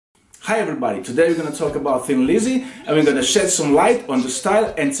Hi everybody, today we're going to talk about Thin Lizzy and we're going to shed some light on the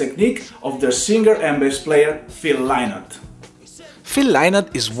style and technique of their singer and bass player Phil Lynott. Phil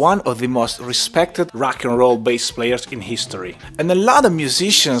Lynott is one of the most respected rock and roll bass players in history, and a lot of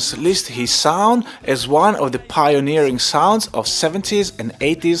musicians list his sound as one of the pioneering sounds of 70s and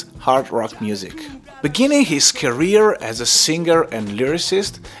 80s hard rock music. Beginning his career as a singer and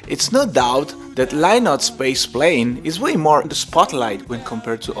lyricist, it's no doubt that Lynott's bass playing is way more in the spotlight when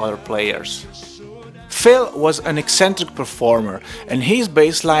compared to other players. Phil was an eccentric performer, and his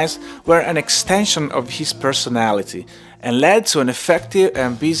bass lines were an extension of his personality and led to an effective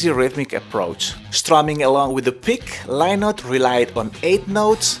and busy rhythmic approach. Strumming along with the pick, Lynott relied on 8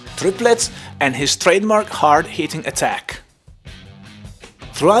 notes, triplets, and his trademark hard-hitting attack.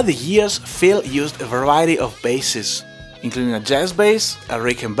 Throughout the years, Phil used a variety of basses, including a jazz bass, a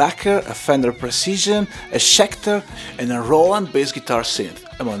Rickenbacker, a Fender Precision, a Schecter, and a Roland bass guitar synth,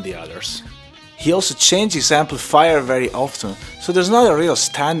 among the others. He also changed his amplifier very often, so there's not a real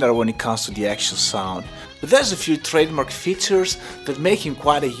standard when it comes to the actual sound, but there's a few trademark features that make him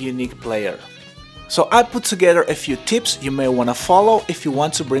quite a unique player. So I put together a few tips you may want to follow if you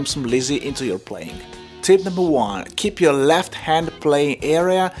want to bring some Lizzy into your playing. Tip number 1. Keep your left hand playing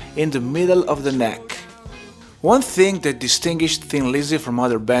area in the middle of the neck. One thing that distinguished Thin Lizzy from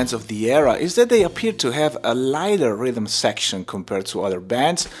other bands of the era is that they appear to have a lighter rhythm section compared to other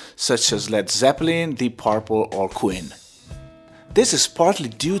bands such as Led Zeppelin, Deep Purple or Queen. This is partly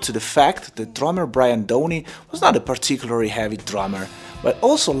due to the fact that drummer Brian Downey was not a particularly heavy drummer, but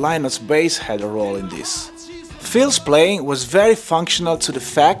also Lynott's bass had a role in this. Phil's playing was very functional to the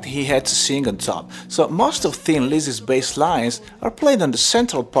fact he had to sing on top, so most of Thin Lizzy's bass lines are played on the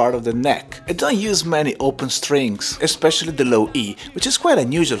central part of the neck and don't use many open strings, especially the low E, which is quite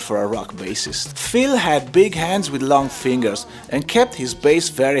unusual for a rock bassist. Phil had big hands with long fingers and kept his bass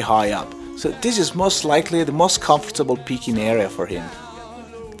very high up, so this is most likely the most comfortable picking area for him.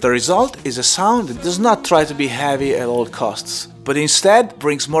 The result is a sound that does not try to be heavy at all costs, but instead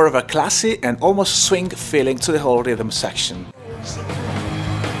brings more of a classy and almost swing feeling to the whole rhythm section.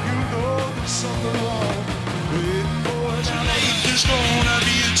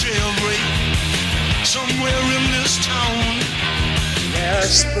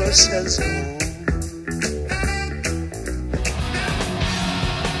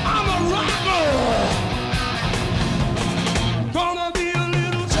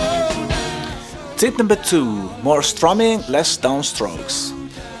 Tip number 2. More strumming, less downstrokes.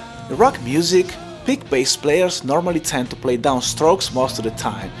 In rock music, pick bass players normally tend to play downstrokes most of the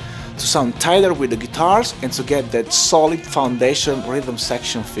time, to sound tighter with the guitars and to get that solid foundation rhythm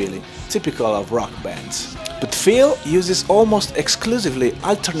section feeling, typical of rock bands. But Phil uses almost exclusively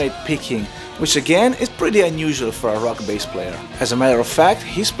alternate picking, which again is pretty unusual for a rock bass player. As a matter of fact,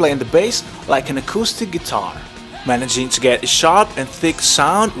 he's playing the bass like an acoustic guitar, managing to get a sharp and thick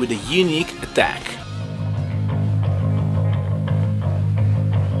sound with a unique attack.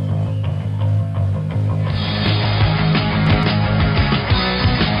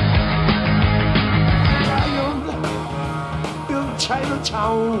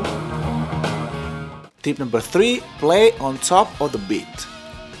 Tip number 3. Play on top of the beat.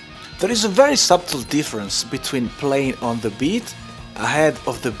 There is a very subtle difference between playing on the beat, ahead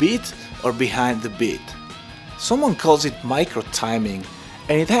of the beat or behind the beat. Someone calls it micro-timing,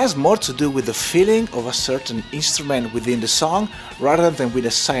 and it has more to do with the feeling of a certain instrument within the song rather than with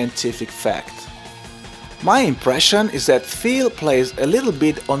a scientific fact. My impression is that Phil plays a little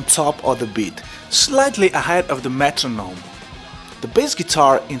bit on top of the beat, slightly ahead of the metronome. The bass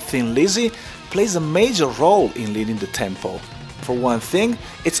guitar in Thin Lizzy plays a major role in leading the tempo. For one thing,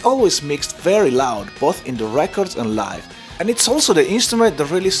 it's always mixed very loud, both in the records and live, and it's also the instrument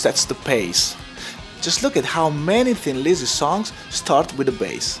that really sets the pace. Just look at how many Thin Lizzy songs start with a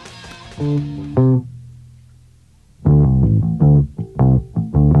bass.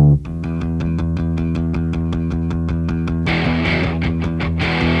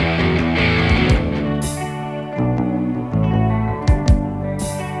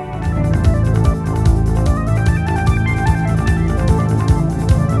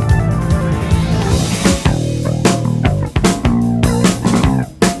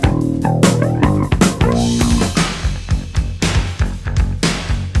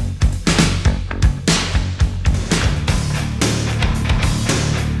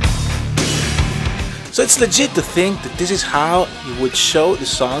 So it's legit to think that this is how he would show the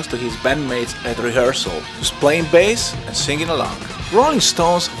songs to his bandmates at rehearsal, just playing bass and singing along. Rolling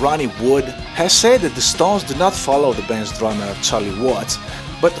Stones' Ronnie Wood has said that the Stones do not follow the band's drummer Charlie Watts,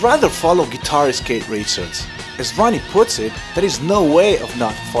 but rather follow guitarist Keith Richards. As Vonnie puts it, there is no way of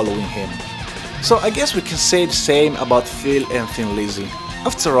not following him. So I guess we can say the same about Phil and Thin Lizzy.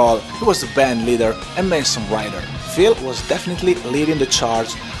 After all, he was the band leader and main songwriter. Phil was definitely leading the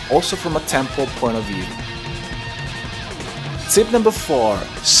charge, also from a tempo point of view. Tip number 4.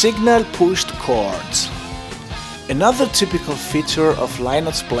 Signal pushed chords. Another typical feature of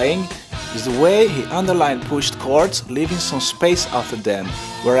Lynott's playing is the way he underlined pushed chords, leaving some space after them,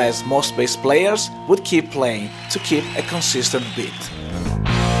 whereas most bass players would keep playing to keep a consistent beat.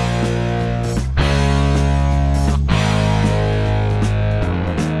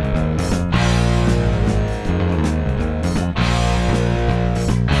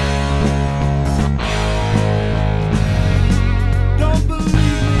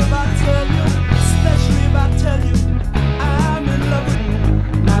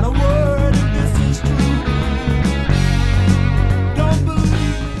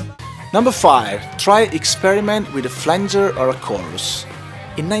 Number 5. Try experiment with a flanger or a chorus.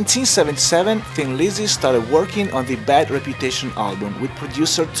 In 1977, Thin Lizzy started working on the Bad Reputation album with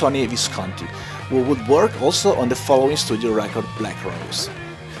producer Tony Visconti, who would work also on the following studio record Black Rose.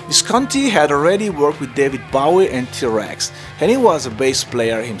 Visconti had already worked with David Bowie and T-Rex, and he was a bass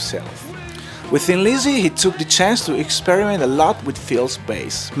player himself. With Thin Lizzy, he took the chance to experiment a lot with Phil's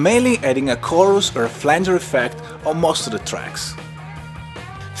bass, mainly adding a chorus or a flanger effect on most of the tracks.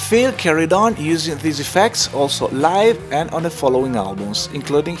 Phil carried on using these effects also live and on the following albums,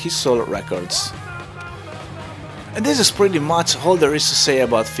 including his solo records. And this is pretty much all there is to say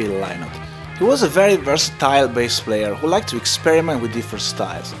about Phil Lynott. He was a very versatile bass player who liked to experiment with different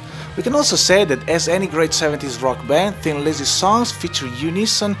styles. We can also say that as any great 70s rock band, Thin Lizzy's songs feature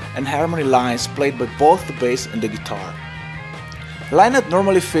unison and harmony lines played by both the bass and the guitar. Lynott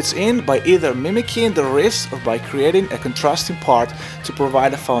normally fits in by either mimicking the riffs or by creating a contrasting part to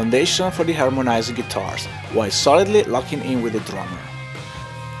provide a foundation for the harmonizing guitars, while solidly locking in with the drummer.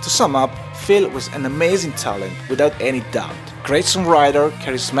 To sum up, Phil was an amazing talent without any doubt. Great songwriter,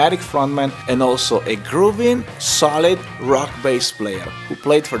 charismatic frontman, and also a grooving, solid rock bass player who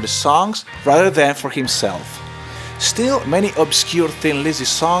played for the songs rather than for himself. Still, many obscure Thin Lizzy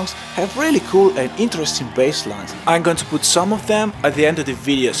songs have really cool and interesting bass lines. I'm going to put some of them at the end of the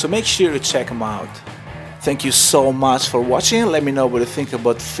video, so make sure you check them out. Thank you so much for watching. Let me know what you think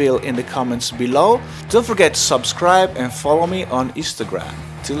about Phil in the comments below. Don't forget to subscribe and follow me on Instagram.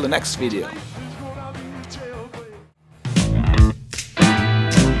 Till the next video.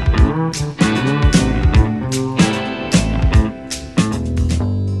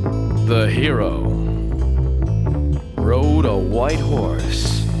 The hero rode a white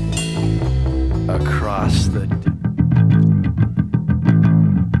horse across the...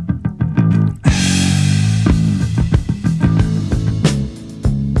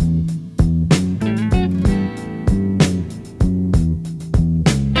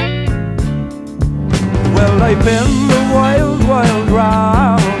 Well, I've been the wild, wild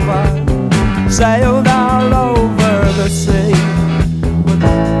ride, sailed all over the sea.